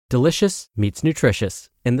Delicious meets nutritious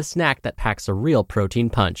in the snack that packs a real protein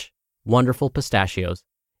punch. Wonderful Pistachios.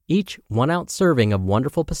 Each 1-ounce serving of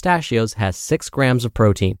Wonderful Pistachios has 6 grams of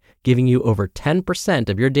protein, giving you over 10%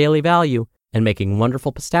 of your daily value and making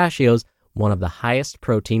Wonderful Pistachios one of the highest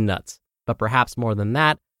protein nuts. But perhaps more than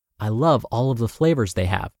that, I love all of the flavors they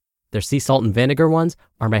have. Their sea salt and vinegar ones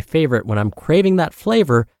are my favorite when I'm craving that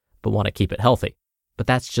flavor but want to keep it healthy. But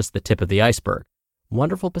that's just the tip of the iceberg.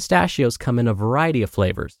 Wonderful Pistachios come in a variety of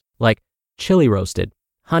flavors, like chili roasted,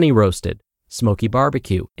 honey roasted, smoky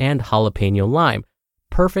barbecue, and jalapeno lime,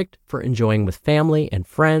 perfect for enjoying with family and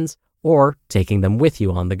friends or taking them with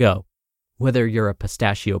you on the go. Whether you're a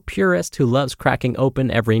pistachio purist who loves cracking open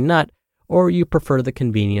every nut, or you prefer the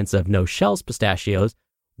convenience of no-shells pistachios,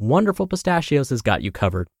 Wonderful Pistachios has got you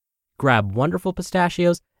covered. Grab Wonderful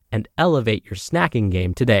Pistachios and elevate your snacking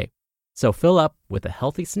game today. So fill up with a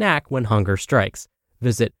healthy snack when hunger strikes.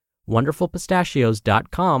 Visit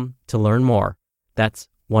wonderfulpistachios.com to learn more. That's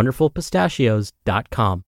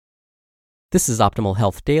wonderfulpistachios.com. This is Optimal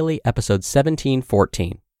Health Daily, episode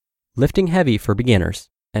 1714, Lifting Heavy for Beginners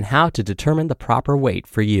and How to Determine the Proper Weight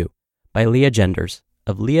for You by Leah Genders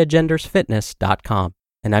of leahgendersfitness.com.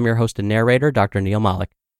 And I'm your host and narrator, Dr. Neil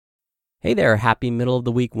Malik. Hey there, happy middle of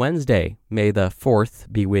the week Wednesday. May the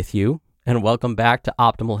 4th be with you. And welcome back to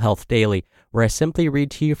Optimal Health Daily, where I simply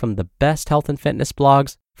read to you from the best health and fitness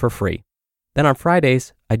blogs for free. Then on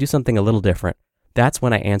Fridays, I do something a little different. That's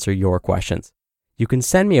when I answer your questions. You can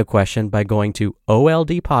send me a question by going to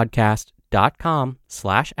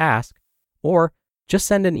oldpodcast.com/ask, or just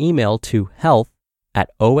send an email to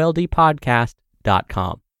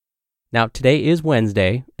health@oldpodcast.com. Now, today is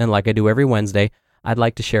Wednesday, and like I do every Wednesday, I'd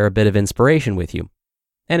like to share a bit of inspiration with you.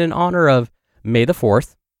 And in honor of May the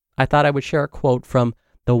 4th, I thought I would share a quote from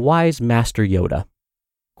the wise Master Yoda.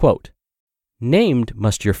 Quote, "Named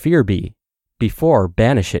must your fear be, before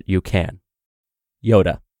banish it you can."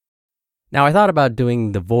 Yoda. Now, I thought about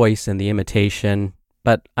doing the voice and the imitation,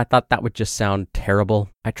 but I thought that would just sound terrible.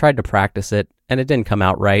 I tried to practice it, and it didn't come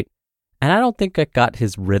out right. And I don't think I got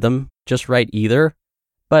his rhythm just right either,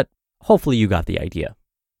 but hopefully you got the idea.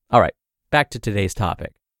 All right, back to today's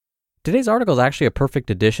topic. Today's article is actually a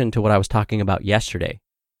perfect addition to what I was talking about yesterday.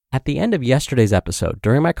 At the end of yesterday's episode,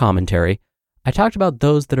 during my commentary, I talked about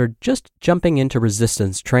those that are just jumping into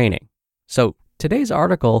resistance training. So today's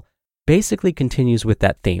article basically continues with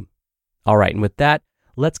that theme. All right, and with that,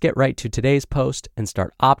 let's get right to today's post and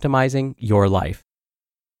start optimizing your life.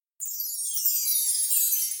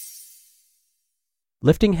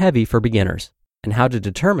 Lifting Heavy for Beginners and How to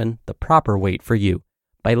Determine the Proper Weight for You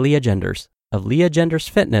by Leah Genders of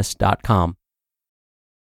leahgendersfitness.com.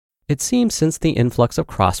 It seems since the influx of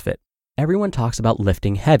CrossFit, everyone talks about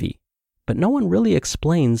lifting heavy, but no one really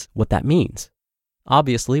explains what that means.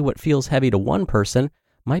 Obviously, what feels heavy to one person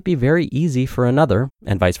might be very easy for another,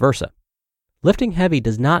 and vice versa. Lifting heavy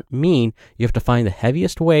does not mean you have to find the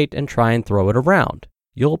heaviest weight and try and throw it around.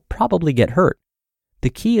 You'll probably get hurt. The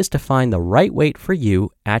key is to find the right weight for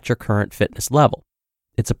you at your current fitness level.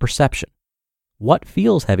 It's a perception. What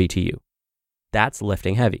feels heavy to you? That's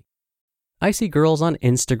lifting heavy. I see girls on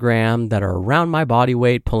Instagram that are around my body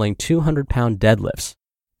weight pulling 200-pound deadlifts.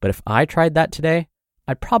 But if I tried that today,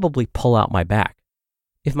 I'd probably pull out my back.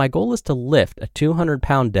 If my goal is to lift a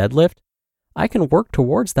 200-pound deadlift, I can work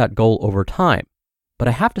towards that goal over time, but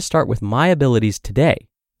I have to start with my abilities today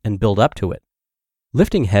and build up to it.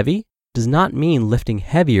 Lifting heavy does not mean lifting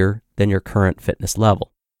heavier than your current fitness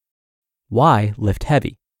level. Why lift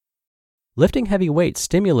heavy? Lifting heavy weights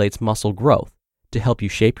stimulates muscle growth to help you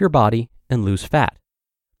shape your body and lose fat.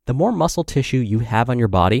 The more muscle tissue you have on your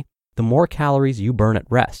body, the more calories you burn at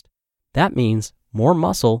rest. That means more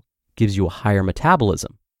muscle gives you a higher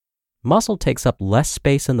metabolism. Muscle takes up less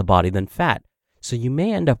space in the body than fat, so you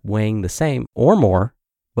may end up weighing the same or more,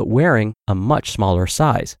 but wearing a much smaller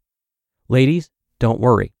size. Ladies, don't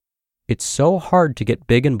worry. It's so hard to get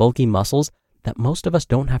big and bulky muscles that most of us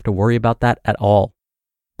don't have to worry about that at all.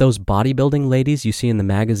 Those bodybuilding ladies you see in the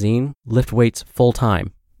magazine lift weights full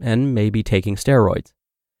time and may be taking steroids.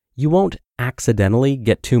 You won't accidentally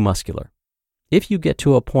get too muscular. If you get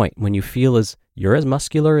to a point when you feel you're as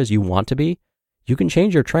muscular as you want to be, you can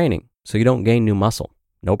change your training so you don't gain new muscle.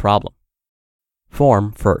 No problem.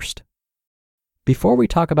 Form first. Before we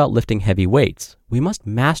talk about lifting heavy weights, we must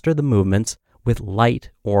master the movements with light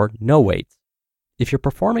or no weights. If you're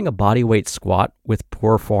performing a body weight squat with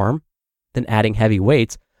poor form, then adding heavy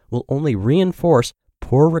weights will only reinforce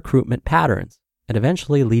poor recruitment patterns and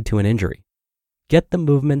eventually lead to an injury. Get the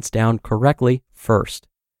movements down correctly first.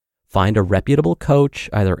 Find a reputable coach,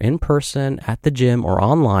 either in person, at the gym, or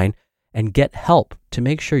online, and get help to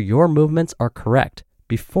make sure your movements are correct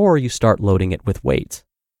before you start loading it with weights.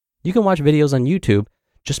 You can watch videos on YouTube.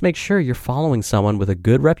 Just make sure you're following someone with a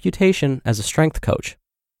good reputation as a strength coach.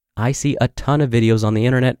 I see a ton of videos on the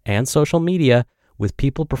internet and social media with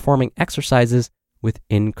people performing exercises with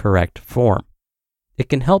incorrect form. It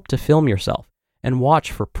can help to film yourself and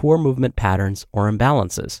watch for poor movement patterns or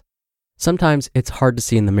imbalances. Sometimes it's hard to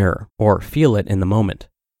see in the mirror or feel it in the moment.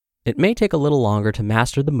 It may take a little longer to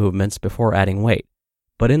master the movements before adding weight,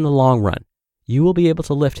 but in the long run, you will be able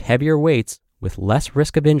to lift heavier weights with less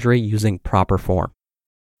risk of injury using proper form.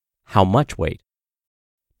 How much weight?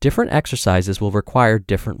 Different exercises will require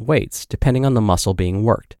different weights depending on the muscle being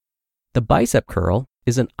worked. The bicep curl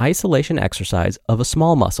is an isolation exercise of a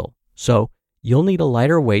small muscle, so you'll need a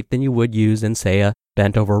lighter weight than you would use in, say, a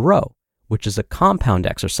bent over row, which is a compound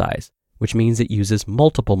exercise, which means it uses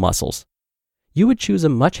multiple muscles. You would choose a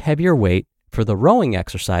much heavier weight for the rowing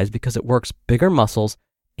exercise because it works bigger muscles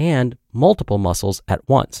and multiple muscles at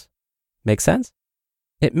once. Make sense?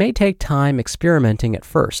 It may take time experimenting at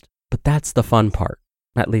first, but that's the fun part.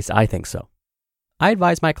 At least I think so. I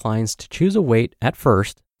advise my clients to choose a weight at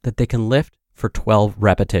first that they can lift for 12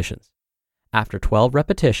 repetitions. After 12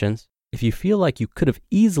 repetitions, if you feel like you could have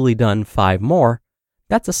easily done 5 more,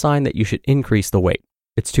 that's a sign that you should increase the weight.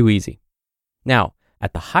 It's too easy. Now,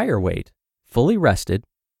 at the higher weight, fully rested,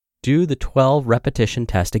 do the 12 repetition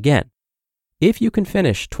test again. If you can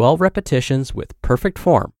finish 12 repetitions with perfect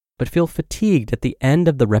form, but feel fatigued at the end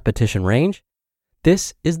of the repetition range,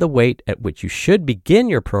 this is the weight at which you should begin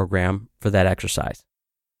your program for that exercise.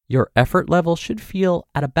 Your effort level should feel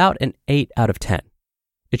at about an 8 out of 10.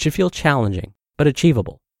 It should feel challenging, but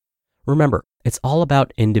achievable. Remember, it's all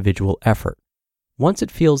about individual effort. Once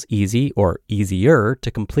it feels easy or easier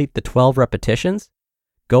to complete the 12 repetitions,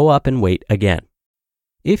 go up and weight again.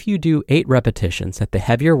 If you do 8 repetitions at the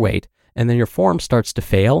heavier weight and then your form starts to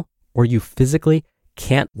fail, or you physically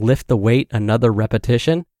can't lift the weight another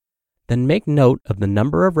repetition, then make note of the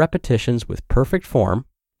number of repetitions with perfect form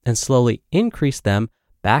and slowly increase them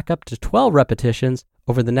back up to 12 repetitions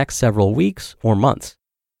over the next several weeks or months.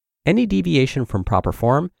 Any deviation from proper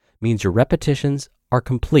form means your repetitions are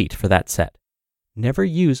complete for that set. Never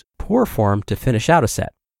use poor form to finish out a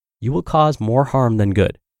set. You will cause more harm than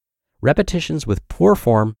good. Repetitions with poor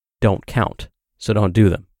form don't count, so don't do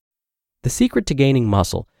them. The secret to gaining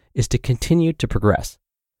muscle is to continue to progress.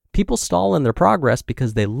 People stall in their progress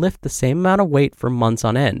because they lift the same amount of weight for months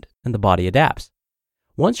on end, and the body adapts.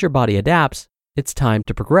 Once your body adapts, it's time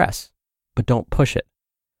to progress, but don't push it.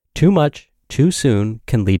 Too much, too soon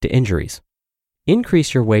can lead to injuries.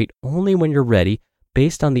 Increase your weight only when you're ready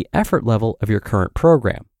based on the effort level of your current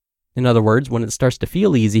program. In other words, when it starts to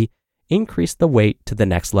feel easy, increase the weight to the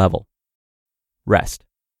next level. Rest.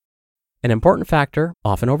 An important factor,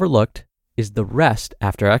 often overlooked, is the rest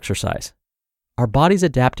after exercise. Our bodies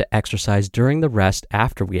adapt to exercise during the rest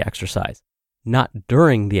after we exercise, not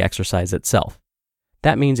during the exercise itself.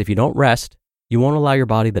 That means if you don't rest, you won't allow your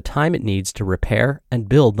body the time it needs to repair and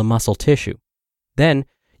build the muscle tissue. Then,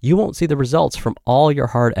 you won't see the results from all your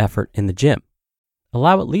hard effort in the gym.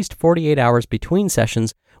 Allow at least 48 hours between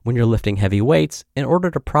sessions when you're lifting heavy weights in order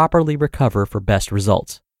to properly recover for best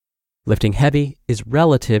results. Lifting heavy is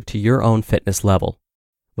relative to your own fitness level.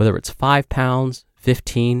 Whether it's 5 pounds,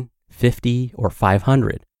 15, 50, or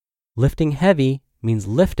 500, lifting heavy means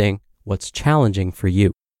lifting what's challenging for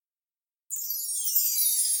you.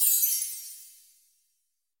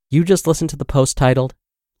 You just listened to the post titled,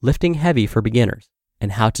 Lifting Heavy for Beginners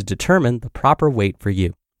and How to Determine the Proper Weight for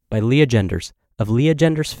You by Leah Genders of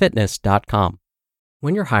leahgendersfitness.com.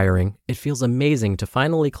 When you're hiring, it feels amazing to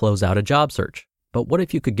finally close out a job search. But what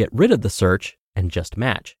if you could get rid of the search and just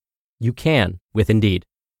match? You can with Indeed.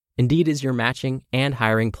 Indeed is your matching and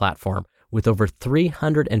hiring platform with over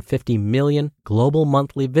 350 million global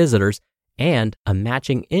monthly visitors and a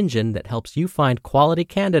matching engine that helps you find quality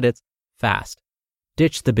candidates fast.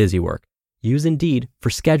 Ditch the busy work. Use Indeed for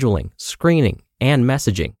scheduling, screening, and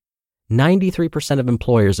messaging. 93% of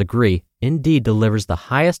employers agree Indeed delivers the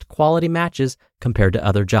highest quality matches compared to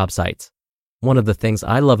other job sites. One of the things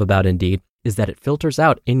I love about Indeed is that it filters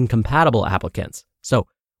out incompatible applicants. So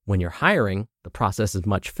when you're hiring, the process is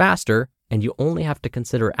much faster and you only have to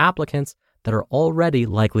consider applicants that are already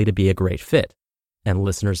likely to be a great fit. And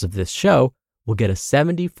listeners of this show will get a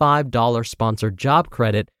 $75 sponsored job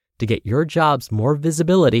credit to get your jobs more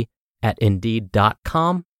visibility at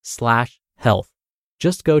Indeed.com/health.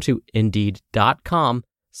 Just go to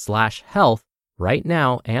Indeed.com/health right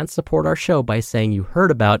now and support our show by saying you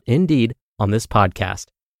heard about Indeed on this podcast.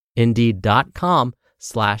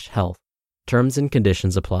 Indeed.com/health. Terms and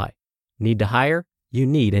conditions apply. Need to hire? You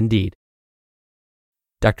need Indeed.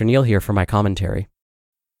 Dr. Neal here for my commentary.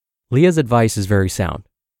 Leah's advice is very sound.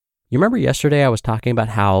 You remember yesterday I was talking about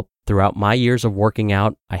how throughout my years of working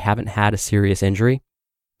out, I haven't had a serious injury?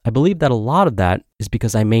 I believe that a lot of that is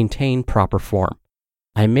because I maintain proper form.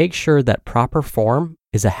 I make sure that proper form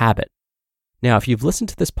is a habit. Now, if you've listened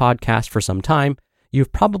to this podcast for some time,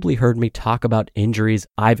 you've probably heard me talk about injuries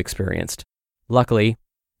I've experienced. Luckily,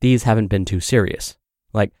 these haven't been too serious.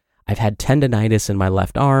 Like, I've had tendinitis in my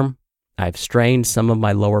left arm. I've strained some of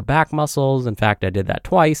my lower back muscles. In fact, I did that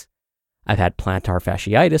twice. I've had plantar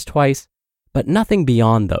fasciitis twice, but nothing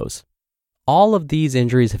beyond those. All of these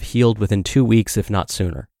injuries have healed within 2 weeks, if not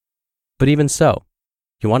sooner. But even so,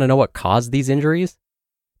 you want to know what caused these injuries?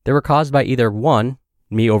 They were caused by either 1,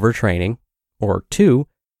 me overtraining, or 2,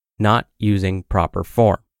 not using proper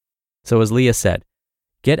form. So as Leah said,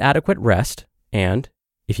 get adequate rest, and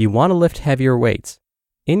if you want to lift heavier weights,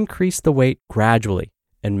 increase the weight gradually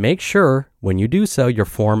and make sure when you do so, your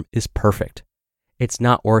form is perfect. It's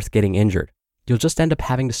not worth getting injured. You'll just end up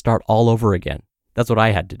having to start all over again. That's what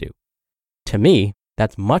I had to do. To me,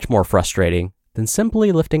 that's much more frustrating than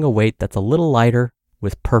simply lifting a weight that's a little lighter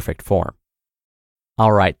with perfect form.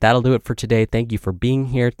 All right, that'll do it for today. Thank you for being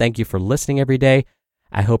here. Thank you for listening every day.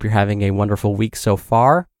 I hope you're having a wonderful week so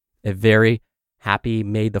far. A very happy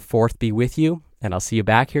May the 4th be with you, and I'll see you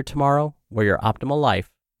back here tomorrow where your optimal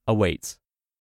life awaits.